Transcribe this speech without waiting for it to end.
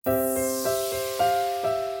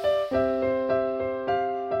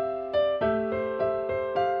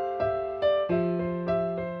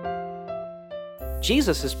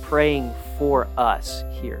Jesus is praying for us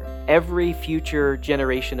here. Every future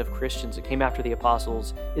generation of Christians that came after the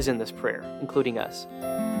apostles is in this prayer, including us.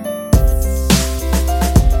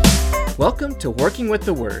 Welcome to Working with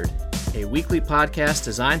the Word, a weekly podcast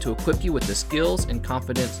designed to equip you with the skills and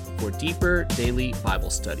confidence for deeper daily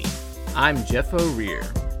Bible study. I'm Jeff O'Rear.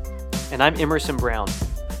 And I'm Emerson Brown.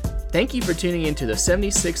 Thank you for tuning in to the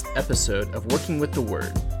 76th episode of Working with the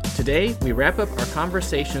Word. Today, we wrap up our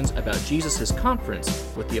conversations about Jesus' conference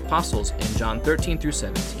with the apostles in John 13 through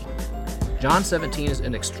 17. John 17 is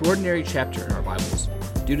an extraordinary chapter in our Bibles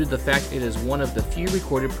due to the fact it is one of the few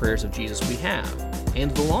recorded prayers of Jesus we have,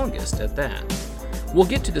 and the longest at that. We'll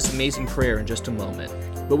get to this amazing prayer in just a moment,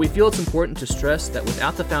 but we feel it's important to stress that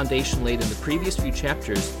without the foundation laid in the previous few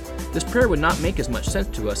chapters, this prayer would not make as much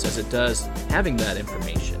sense to us as it does having that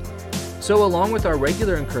information. So along with our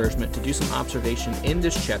regular encouragement to do some observation in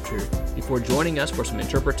this chapter before joining us for some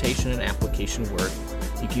interpretation and application work,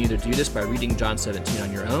 you can either do this by reading John 17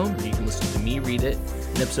 on your own, or you can listen to me read it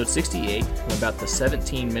in episode 68 from about the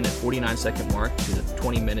 17-minute 49-second mark to the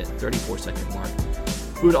 20-minute 34-second mark.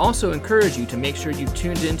 We would also encourage you to make sure you've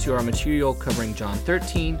tuned into our material covering John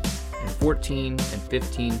 13 and 14 and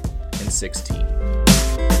 15 and 16.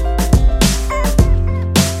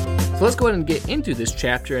 So let's go ahead and get into this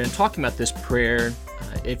chapter and talking about this prayer.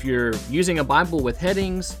 If you're using a Bible with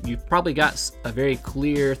headings, you've probably got a very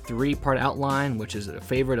clear three-part outline, which is a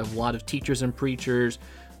favorite of a lot of teachers and preachers.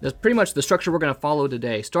 That's pretty much the structure we're going to follow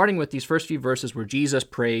today, starting with these first few verses where Jesus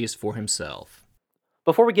prays for himself.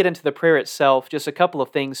 Before we get into the prayer itself, just a couple of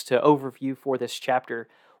things to overview for this chapter.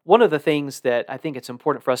 One of the things that I think it's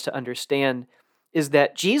important for us to understand is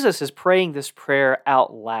that Jesus is praying this prayer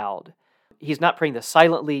out loud. He's not praying this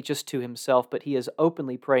silently just to himself, but he is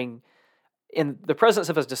openly praying in the presence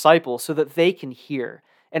of his disciples so that they can hear.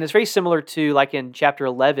 And it's very similar to like in chapter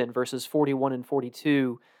 11, verses 41 and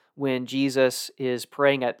 42, when Jesus is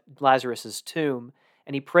praying at Lazarus' tomb,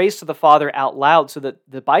 and he prays to the Father out loud so that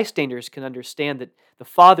the bystanders can understand that the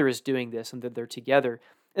Father is doing this and that they're together.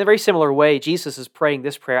 In a very similar way, Jesus is praying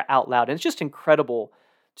this prayer out loud. And it's just incredible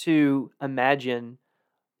to imagine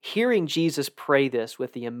hearing Jesus pray this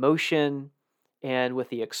with the emotion and with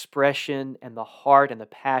the expression and the heart and the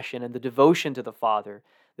passion and the devotion to the Father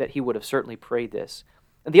that he would have certainly prayed this.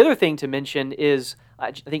 And the other thing to mention is,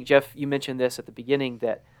 I think, Jeff, you mentioned this at the beginning,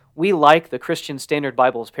 that we like the Christian Standard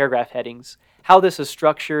Bible's paragraph headings. How this is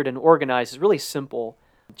structured and organized is really simple.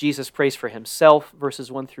 Jesus prays for himself,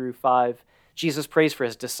 verses 1 through 5. Jesus prays for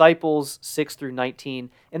his disciples, 6 through 19.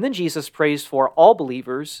 And then Jesus prays for all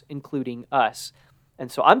believers, including us.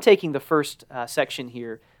 And so I'm taking the first section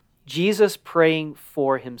here, Jesus praying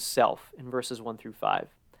for himself in verses 1 through 5.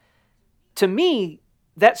 To me,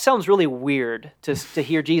 that sounds really weird to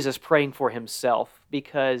hear Jesus praying for himself,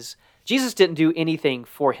 because Jesus didn't do anything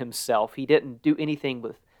for himself. He didn't do anything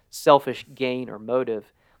with selfish gain or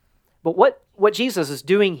motive. But what Jesus is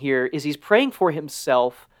doing here is he's praying for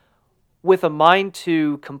himself with a mind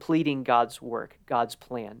to completing God's work, God's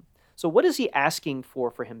plan. So what is he asking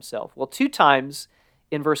for himself? Well, 2 times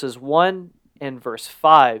in verses 1 and verse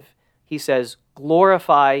 5, he says,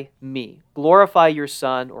 glorify me. Glorify your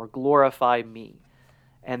Son, or glorify me.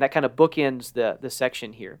 And that kind of bookends the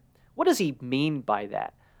section here. What does he mean by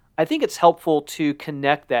that? I think it's helpful to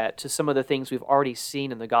connect that to some of the things we've already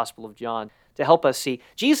seen in the Gospel of John to help us see.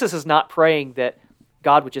 Jesus is not praying that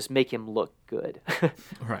God would just make him look good.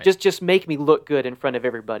 Right. Just make me look good in front of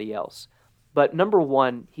everybody else. But number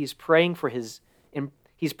one, he's praying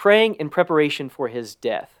in preparation for his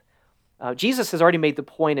death. Jesus has already made the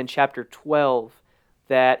point in chapter 12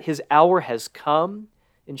 that his hour has come.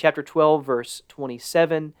 In chapter 12, verse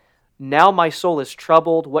 27, now my soul is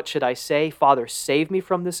troubled. What should I say? Father, save me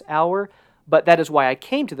from this hour. But that is why I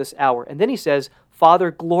came to this hour. And then he says,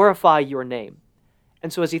 Father, glorify your name.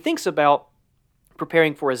 And so as he thinks about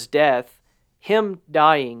preparing for his death, him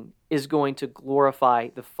dying is going to glorify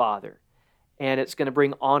the Father. And it's going to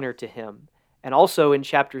bring honor to him. And also in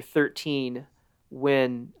chapter 13,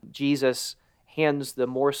 when Jesus hands the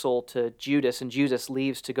morsel to Judas and Judas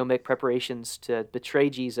leaves to go make preparations to betray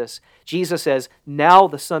Jesus, Jesus says, now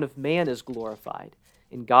the Son of Man is glorified,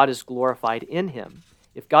 and God is glorified in him.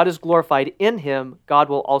 If God is glorified in him, God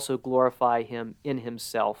will also glorify him in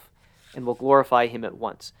himself and will glorify him at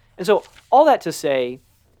once. And so all that to say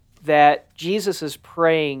that Jesus is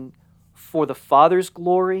praying for the Father's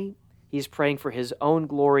glory. He's praying for his own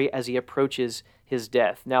glory as he approaches his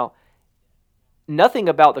death. Now, nothing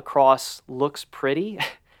about the cross looks pretty.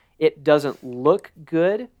 It doesn't look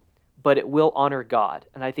good, but it will honor God.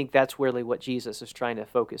 And I think that's really what Jesus is trying to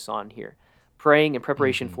focus on here. Praying in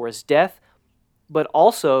preparation for his death, but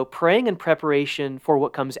also praying in preparation for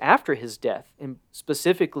what comes after his death, and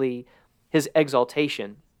specifically his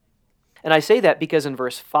exaltation. And I say that because in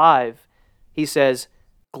verse 5, he says,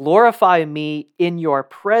 "Glorify me in your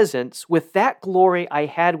presence with that glory I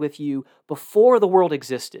had with you before the world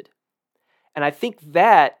existed." And I think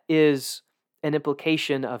that is an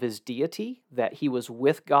implication of his deity, that he was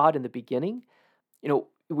with God in the beginning.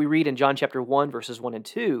 We read in John chapter 1, verses 1 and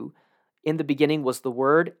 2, "In the beginning was the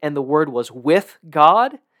Word, and the Word was with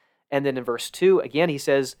God." And then in verse 2, again, he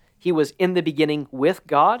says, he was in the beginning with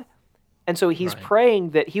God. And so he's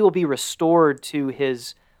praying that he will be restored to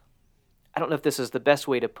his, I don't know if this is the best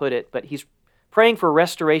way to put it, but he's praying for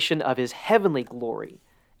restoration of his heavenly glory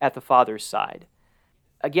at the Father's side.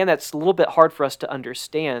 Again, that's a little bit hard for us to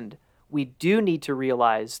understand. We do need to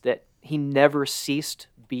realize that he never ceased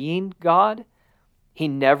being God. He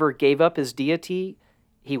never gave up his deity.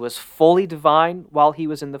 He was fully divine while he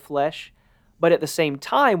was in the flesh. But at the same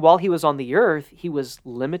time, while he was on the earth, he was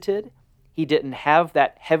limited. He didn't have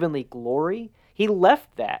that heavenly glory. He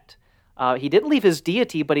left that. He didn't leave his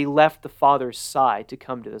deity, but he left the Father's side to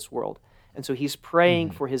come to this world. And so he's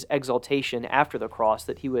praying for his exaltation after the cross,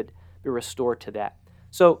 that he would be restored to that.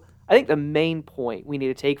 So I think the main point we need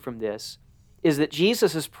to take from this is that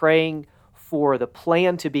Jesus is praying for the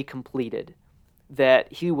plan to be completed,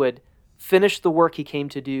 that he would finish the work he came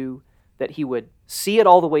to do, that he would see it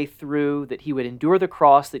all the way through, that he would endure the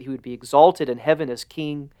cross, that he would be exalted in heaven as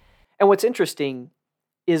king. And what's interesting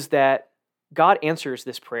is that God answers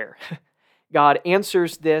this prayer. God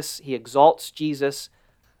answers this. He exalts Jesus.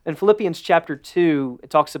 In Philippians chapter 2, it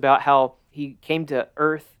talks about how he came to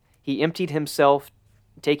earth. He emptied himself,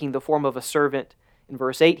 taking the form of a servant. In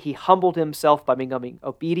verse 8, he humbled himself by becoming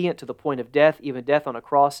obedient to the point of death, even death on a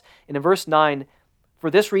cross. And in verse 9,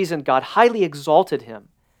 for this reason God highly exalted him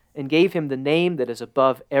and gave him the name that is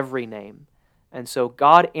above every name. And so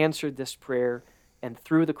God answered this prayer, and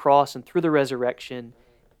through the cross and through the resurrection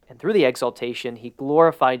and through the exaltation, he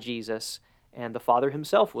glorified Jesus, and the Father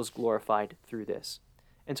himself was glorified through this.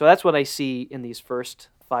 And so that's what I see in these first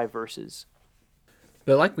 5 verses.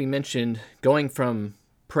 But like we mentioned, going from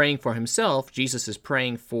praying for himself, Jesus is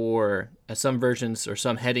praying for, as some versions or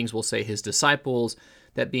some headings will say, his disciples,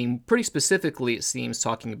 that being pretty specifically, it seems,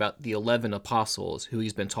 talking about the 11 apostles who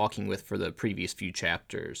he's been talking with for the previous few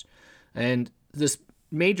chapters. And this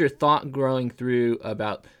major thought growing through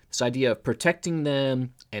about this idea of protecting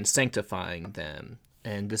them and sanctifying them,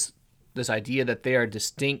 and this idea that they are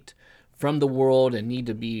distinct from the world and need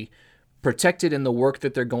to be protected in the work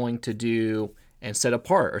that they're going to do and set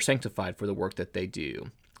apart or sanctified for the work that they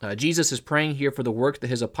do. Jesus is praying here for the work that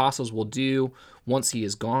his apostles will do once he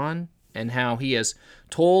is gone, and how he has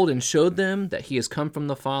told and showed them that he has come from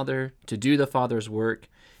the Father to do the Father's work.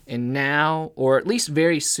 And now, or at least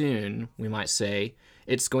very soon, we might say,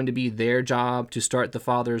 it's going to be their job to start the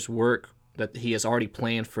Father's work that he has already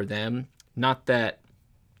planned for them. Not that,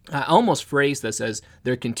 I almost phrase this as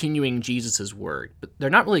they're continuing Jesus' work, but they're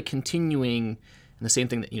not really continuing in the same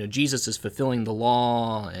thing that, Jesus is fulfilling the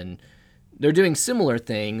law, and they're doing similar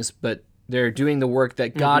things, but they're doing the work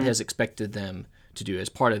that God has expected them to do as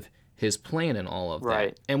part of his plan and all of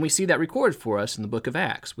that. And we see that recorded for us in the book of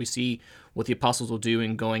Acts. We see what the apostles will do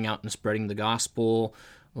in going out and spreading the gospel,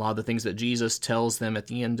 a lot of the things that Jesus tells them at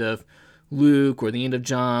the end of Luke or the end of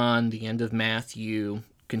John, the end of Matthew,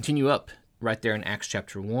 continue up right there in Acts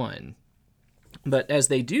chapter 1. But as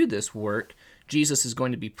they do this work, Jesus is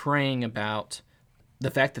going to be praying about the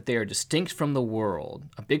fact that they are distinct from the world.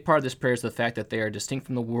 A big part of this prayer is the fact that they are distinct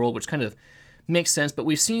from the world, which kind of makes sense, but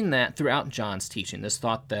we've seen that throughout John's teaching, this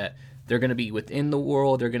thought that they're going to be within the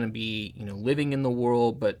world, they're going to be, living in the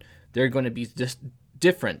world, but they're going to be just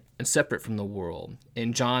different and separate from the world.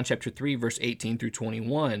 In John chapter 3, verse 18 through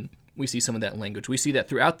 21, we see some of that language. We see that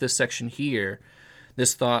throughout this section here,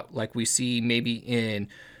 this thought, like we see maybe in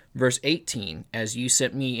verse 18, as you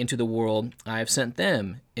sent me into the world, I have sent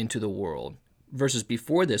them into the world. Verses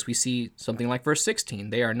before this, we see something like verse 16,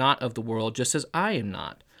 they are not of the world, just as I am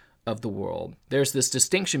not of the world. There's this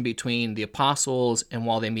distinction between the apostles, and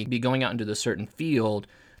while they may be going out into the certain field,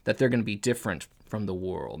 that they're going to be different from the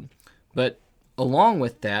world. But along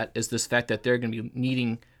with that is this fact that they're going to be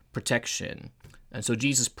needing protection. And so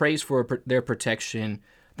Jesus prays for their protection,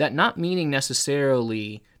 that not meaning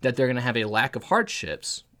necessarily that they're going to have a lack of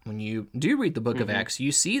hardships. When you do read the book of Acts,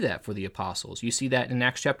 you see that for the apostles. You see that in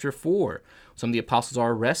Acts chapter 4. Some of the apostles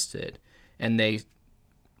are arrested, and they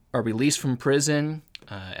are released from prison.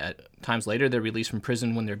 At times later, they're released from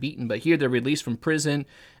prison when they're beaten. But here, they're released from prison,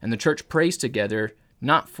 and the church prays together,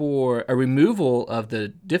 not for a removal of the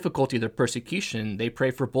difficulty of the persecution. They pray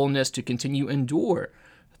for boldness to continue endure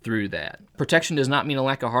through that. Protection does not mean a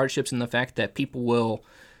lack of hardships in the fact that people will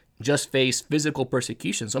just face physical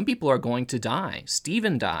persecution. Some people are going to die.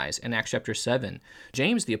 Stephen dies in Acts chapter 7.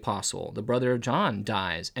 James the apostle, the brother of John,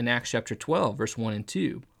 dies in Acts chapter 12, verse 1 and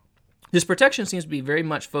 2. This protection seems to be very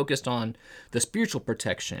much focused on the spiritual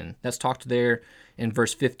protection that's talked there in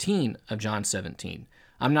verse 15 of John 17.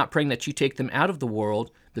 I'm not praying that you take them out of the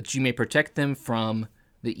world, but that you may protect them from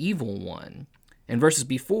the evil one. In verses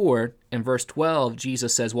before, in verse 12,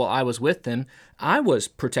 Jesus says, while I was with them, I was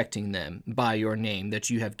protecting them by your name that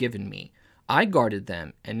you have given me. I guarded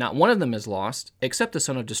them, and not one of them is lost, except the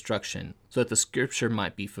son of destruction, so that the scripture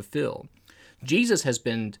might be fulfilled. Jesus has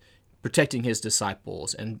been protecting his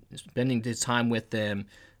disciples and spending his time with them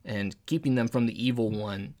and keeping them from the evil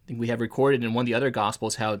one. I think we have recorded in one of the other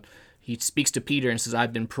Gospels how he speaks to Peter and says,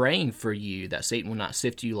 I've been praying for you that Satan will not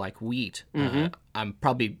sift you like wheat. I'm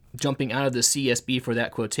probably jumping out of the CSB for that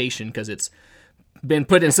quotation because it's been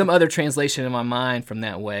put in some other translation in my mind from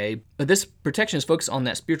that way. But this protection is focused on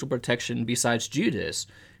that spiritual protection besides Judas,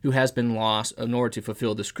 who has been lost in order to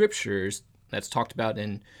fulfill the scriptures that's talked about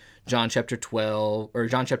in John chapter 12 or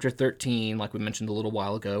John chapter 13, like we mentioned a little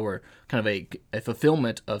while ago, or kind of a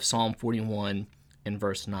fulfillment of Psalm 41 in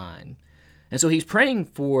verse 9. And so he's praying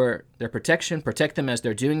for their protection, protect them as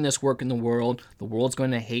they're doing this work in the world. The world's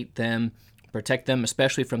going to hate them, protect them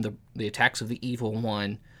especially from the attacks of the evil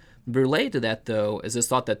one. Related to that, though, is this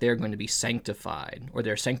thought that they're going to be sanctified, or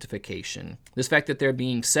their sanctification. This fact that they're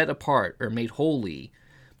being set apart or made holy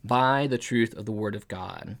by the truth of the Word of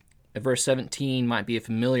God. Verse 17 might be a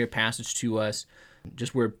familiar passage to us,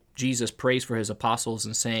 just where Jesus prays for his apostles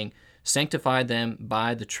and saying, sanctify them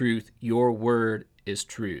by the truth, your word is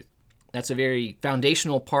truth. That's a very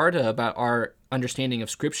foundational part about our understanding of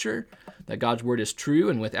Scripture, that God's word is true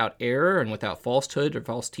and without error and without falsehood or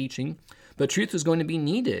false teaching. But truth is going to be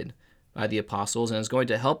needed by the apostles and is going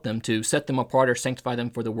to help them to set them apart or sanctify them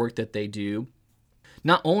for the work that they do,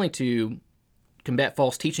 not only to combat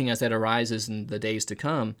false teaching as that arises in the days to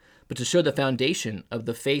come, but to show the foundation of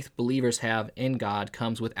the faith believers have in God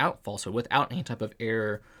comes without falsehood, without any type of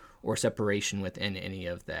error or separation within any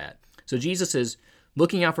of that. So Jesus is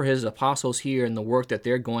looking out for his apostles here and the work that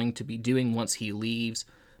they're going to be doing once he leaves.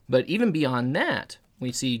 But even beyond that,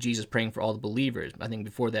 we see Jesus praying for all the believers. I think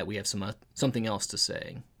before that we have something else to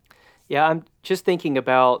say. Yeah, I'm just thinking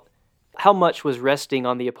about how much was resting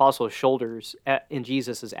on the apostles' shoulders in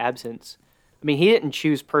Jesus' absence. I mean, he didn't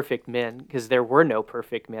choose perfect men because there were no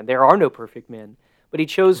perfect men. There are no perfect men. But he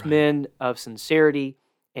chose men of sincerity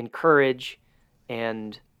and courage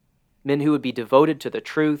and men who would be devoted to the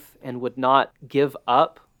truth and would not give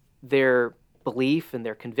up their belief and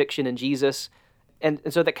their conviction in Jesus. And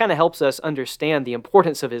so that kind of helps us understand the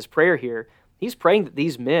importance of his prayer here. He's praying that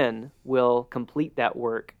these men will complete that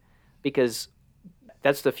work because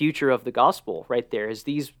that's the future of the gospel right there, is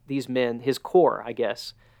these men, his core, I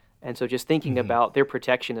guess. And so just thinking about their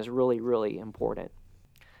protection is really, really important.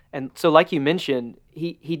 And so like you mentioned,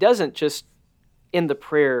 he doesn't just end the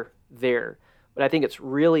prayer there, but I think it's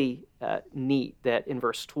really neat that in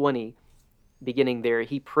verse 20, beginning there,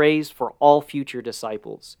 he prays for all future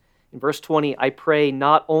disciples. In verse 20, I pray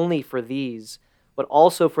not only for these, but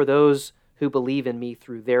also for those who believe in me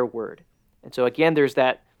through their word. And so again, there's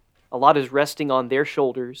that, a lot is resting on their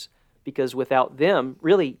shoulders, because without them,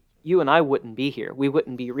 really, you and I wouldn't be here. We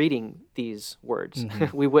wouldn't be reading these words.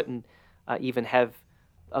 We wouldn't even have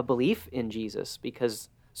a belief in Jesus because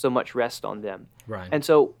so much rests on them. Right. And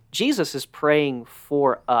so Jesus is praying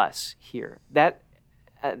for us here. That,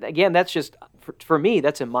 again, that's just, for me,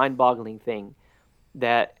 that's a mind-boggling thing,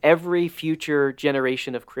 that every future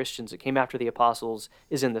generation of Christians that came after the apostles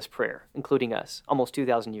is in this prayer, including us, almost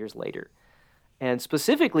 2,000 years later. And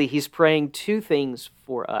specifically, he's praying two things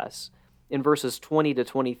for us. In verses 20 to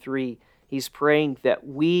 23, he's praying that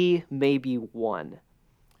we may be one.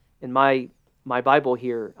 In my Bible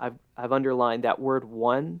here, I've underlined that word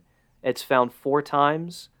one. It's found 4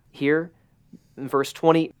 times here. In verse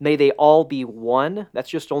 20, may they all be one. That's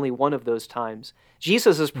just only one of those times.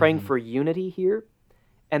 Jesus is praying for unity here.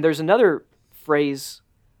 And there's another phrase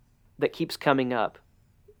that keeps coming up.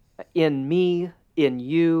 In me, in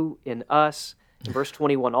you, in us. In verse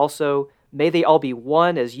 21 also, may they all be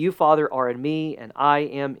one as you, Father, are in me and I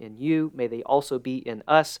am in you. May they also be in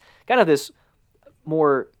us. Kind of this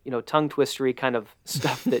more, tongue-twistery kind of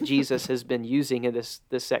stuff that Jesus has been using in this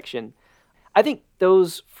section. I think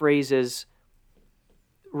those phrases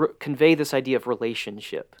convey this idea of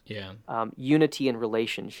relationship, unity and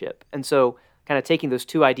relationship. And so kind of taking those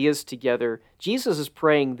two ideas together, Jesus is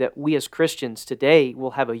praying that we as Christians today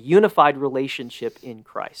will have a unified relationship in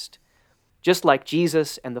Christ. Just like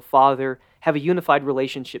Jesus and the Father have a unified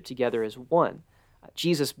relationship together as one.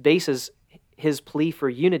 Jesus bases his plea for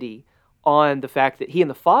unity on the fact that he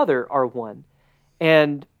and the Father are one.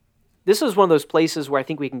 And this is one of those places where I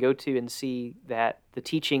think we can go to and see that the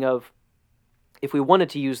teaching of, if we wanted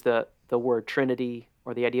to use the word Trinity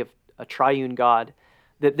or the idea of a triune God,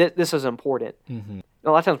 that this is important. Mm-hmm.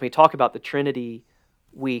 A lot of times when we talk about the Trinity,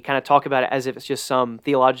 we kind of talk about it as if it's just some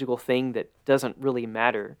theological thing that doesn't really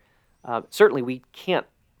matter. Certainly we can't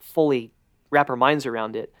fully wrap our minds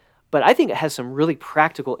around it, but I think it has some really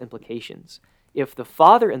practical implications. If the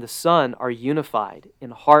Father and the Son are unified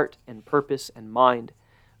in heart and purpose and mind,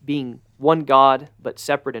 being one God but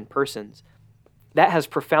separate in persons, that has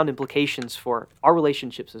profound implications for our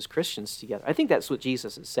relationships as Christians together. I think that's what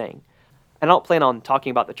Jesus is saying. And I don't plan on talking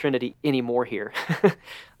about the Trinity anymore here.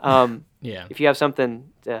 Yeah. If you have something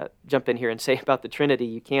to jump in here and say about the Trinity,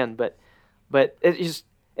 you can, but it's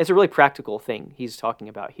a really practical thing he's talking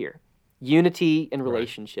about here. Unity in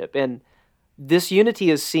relationship. Right. And this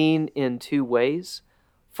unity is seen in two ways.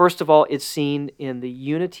 First of all, it's seen in the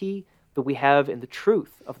unity that we have in the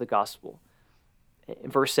truth of the gospel.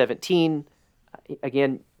 In verse 17,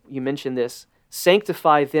 again, you mentioned this,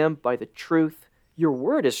 sanctify them by the truth. Your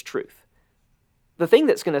word is truth. The thing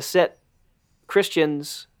that's going to set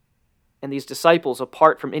Christians and these disciples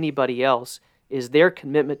apart from anybody else is their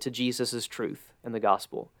commitment to Jesus' truth and the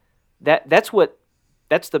gospel. That's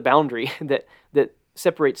the boundary that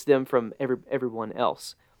separates them from everyone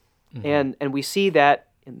else. Mm-hmm. And we see that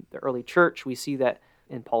in the early church. We see that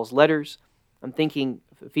in Paul's letters. I'm thinking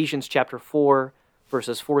of Ephesians chapter 4,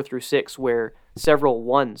 verses 4 through 6, where several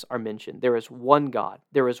ones are mentioned. There is one God.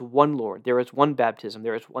 There is one Lord. There is one baptism.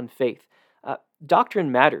 There is one faith.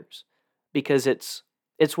 Doctrine matters because it's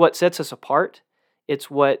what sets us apart. It's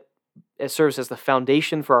what serves as the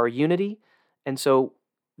foundation for our unity. And so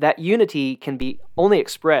that unity can be only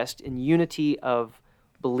expressed in unity of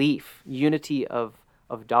belief, unity of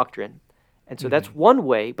doctrine. And so that's one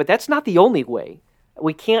way, but that's not the only way.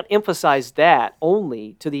 We can't emphasize that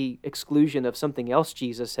only to the exclusion of something else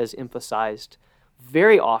Jesus has emphasized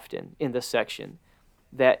very often in this section,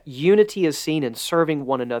 that unity is seen in serving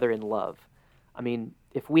one another in love. I mean,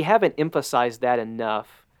 if we haven't emphasized that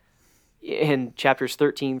enough in chapters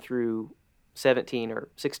 13 through 17 or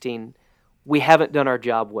 16, we haven't done our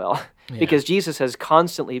job well. Yeah. Because Jesus has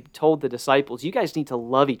constantly told the disciples, you guys need to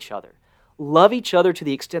love each other. Love each other to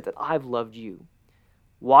the extent that I've loved you.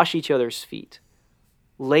 Wash each other's feet.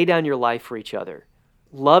 Lay down your life for each other.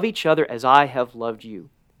 Love each other as I have loved you.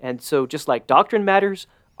 And so just like doctrine matters,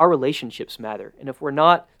 our relationships matter. And if we're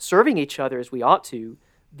not serving each other as we ought to,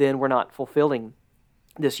 then we're not fulfilling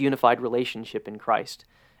this unified relationship in Christ.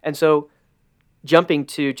 And so jumping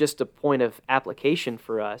to just a point of application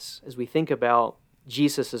for us, as we think about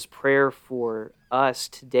Jesus' prayer for us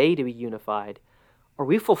today to be unified, are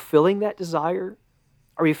we fulfilling that desire?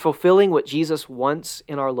 Are we fulfilling what Jesus wants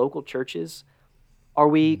in our local churches? Are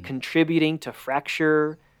we contributing to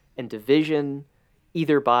fracture and division,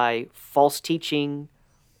 either by false teaching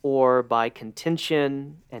or by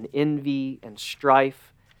contention and envy and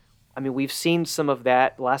strife? I mean, we've seen some of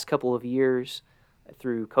that the last couple of years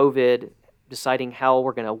through COVID, deciding how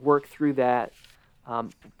we're going to work through that.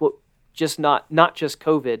 But just not just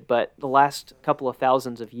COVID, but the last couple of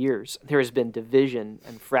thousands of years, there has been division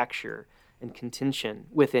and fracture and contention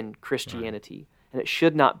within Christianity. Right. And it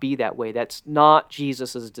should not be that way. That's not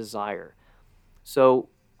Jesus' desire. So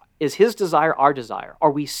is his desire our desire?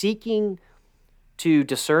 Are we seeking to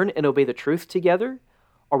discern and obey the truth together?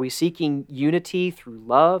 Are we seeking unity through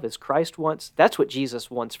love as Christ wants? That's what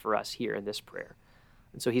Jesus wants for us here in this prayer.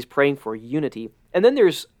 And so he's praying for unity. And then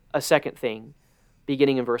there's a second thing,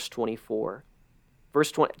 beginning in verse 24.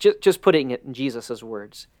 Verse 20, just putting it in Jesus'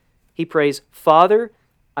 words. He prays, Father,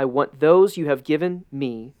 I want those you have given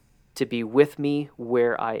me to be with me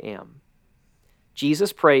where I am.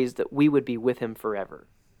 Jesus prays that we would be with him forever.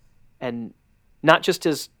 And not just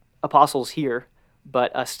his apostles here,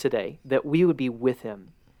 but us today, that we would be with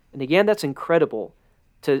him. And again, that's incredible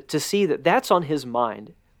to see that that's on his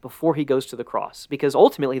mind before he goes to the cross, because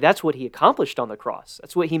ultimately that's what he accomplished on the cross.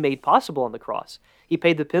 That's what he made possible on the cross. He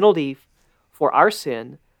paid the penalty for our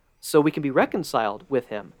sin so we can be reconciled with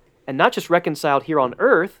him. And not just reconciled here on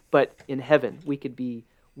earth, but in heaven. We could be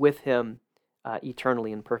with him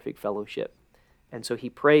eternally in perfect fellowship. And so he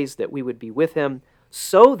prays that we would be with him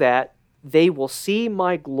so that they will see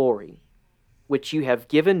my glory, which you have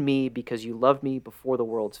given me because you loved me before the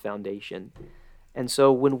world's foundation. And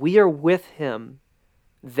so when we are with him,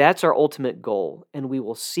 that's our ultimate goal, and we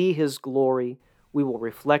will see his glory, we will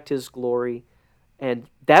reflect his glory, and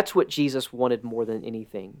that's what Jesus wanted more than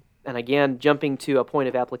anything. And again, jumping to a point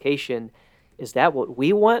of application, Is that what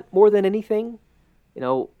we want more than anything?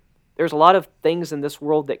 There's a lot of things in this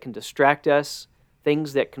world that can distract us,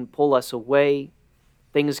 things that can pull us away,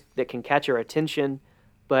 things that can catch our attention.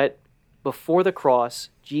 But before the cross,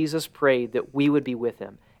 Jesus prayed that we would be with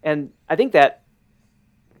him. And I think that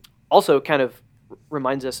also kind of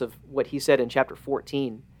reminds us of what he said in chapter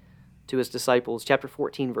 14 to his disciples, chapter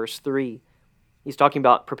 14, verse 3. He's talking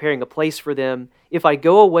about preparing a place for them. If I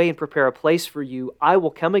go away and prepare a place for you, I will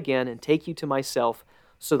come again and take you to myself,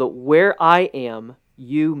 so that where I am,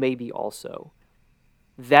 you may be also.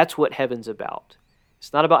 That's what heaven's about.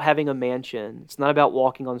 It's not about having a mansion. It's not about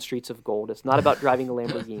walking on streets of gold. It's not about driving a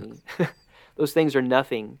Lamborghini. Those things are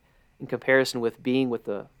nothing in comparison with being with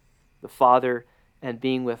the Father and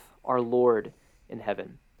being with our Lord in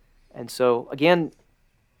heaven. And so, again,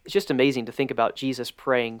 it's just amazing to think about Jesus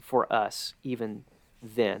praying for us even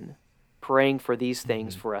then, praying for these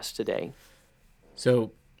things for us today.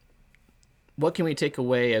 So, what can we take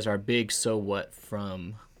away as our big so what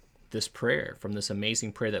from this prayer, from this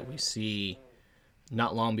amazing prayer that we see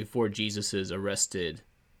not long before Jesus is arrested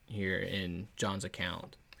here in John's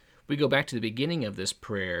account? We go back to the beginning of this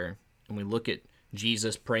prayer and we look at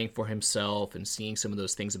Jesus praying for himself and seeing some of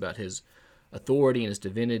those things about his authority and his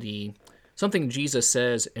divinity. Something Jesus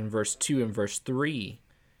says in verse 2 and verse 3,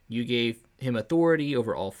 you gave him authority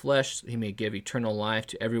over all flesh, so he may give eternal life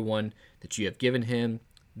to everyone that you have given him.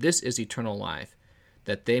 This is eternal life,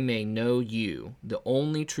 that they may know you, the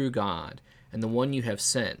only true God, and the one you have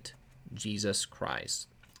sent, Jesus Christ.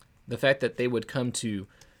 The fact that they would come to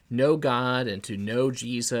know God and to know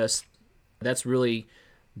Jesus, that's really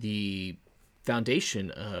the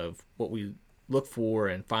foundation of what we look for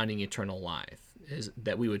in finding eternal life, is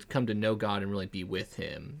that we would come to know God and really be with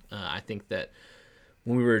him. I think that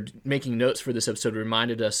when we were making notes for this episode, it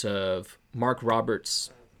reminded us of Mark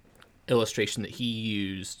Roberts' illustration that he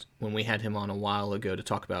used when we had him on a while ago to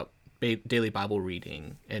talk about daily Bible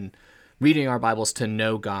reading and reading our Bibles to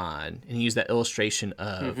know God. And he used that illustration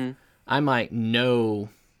of, I might know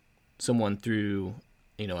someone through,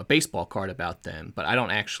 a baseball card about them, but I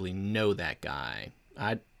don't actually know that guy.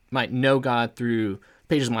 I might know God through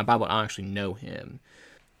pages of my Bible, but I don't actually know him.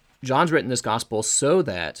 John's written this gospel so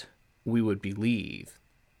that we would believe.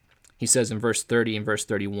 He says in verse 30 and verse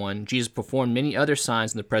 31, Jesus performed many other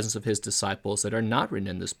signs in the presence of his disciples that are not written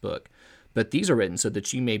in this book, but these are written so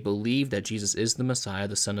that you may believe that Jesus is the Messiah,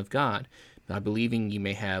 the Son of God. By believing, you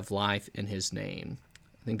may have life in his name.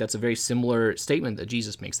 I think that's a very similar statement that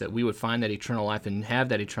Jesus makes, that we would find that eternal life and have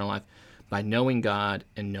that eternal life by knowing God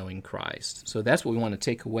and knowing Christ. So that's what we want to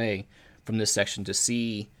take away from this section, to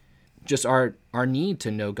see just our need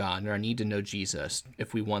to know God and our need to know Jesus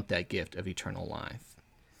if we want that gift of eternal life.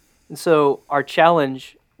 And so our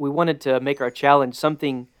challenge, we wanted to make our challenge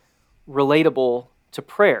something relatable to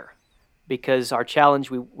prayer, because our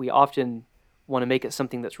challenge, we often want to make it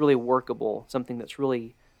something that's really workable, something that's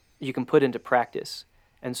really you can put into practice.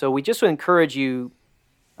 And so we just would encourage you,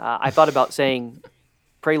 I thought about saying,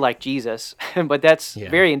 pray like Jesus, but that's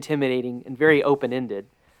very intimidating and very open-ended.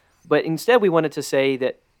 But instead we wanted to say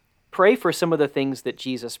that pray for some of the things that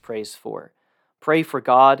Jesus prays for. Pray for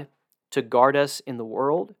God to guard us in the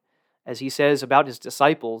world. As he says about his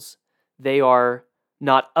disciples, they are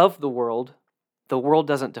not of the world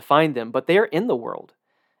doesn't define them, but they are in the world.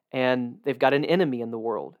 And they've got an enemy in the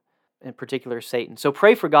world, in particular Satan. So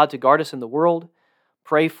pray for God to guard us in the world.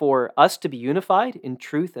 Pray for us to be unified in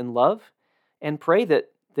truth and love. And pray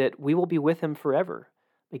that we will be with him forever.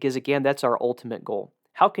 Because again, that's our ultimate goal.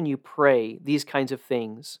 How can you pray these kinds of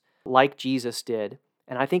things like Jesus did?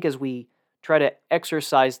 And I think as we try to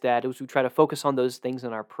exercise that, as we try to focus on those things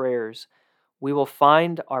in our prayers, we will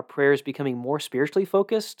find our prayers becoming more spiritually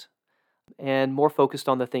focused and more focused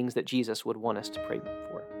on the things that Jesus would want us to pray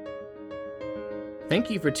for. Thank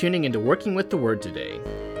you for tuning into Working with the Word today.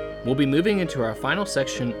 We'll be moving into our final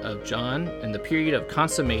section of John and the period of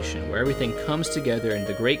consummation, where everything comes together in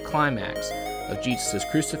the great climax of Jesus'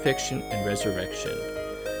 crucifixion and resurrection.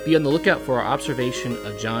 Be on the lookout for our observation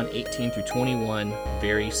of John 18 through 21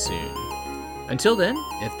 very soon. Until then,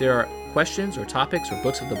 if there are questions or topics or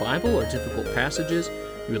books of the Bible or difficult passages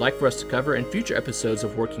you would like for us to cover in future episodes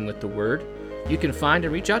of Working with the Word, you can find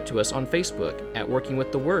and reach out to us on Facebook at Working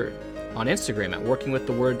with the Word, on Instagram at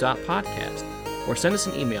workingwiththeword.podcast, or send us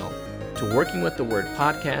an email to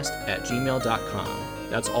workingwiththewordpodcast@gmail.com.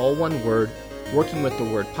 That's all one word,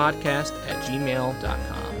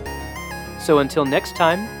 workingwiththewordpodcast@gmail.com. So until next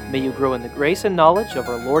time, may you grow in the grace and knowledge of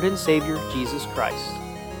our Lord and Savior, Jesus Christ.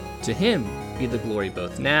 To him be the glory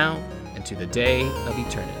both now and to the day of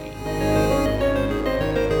eternity.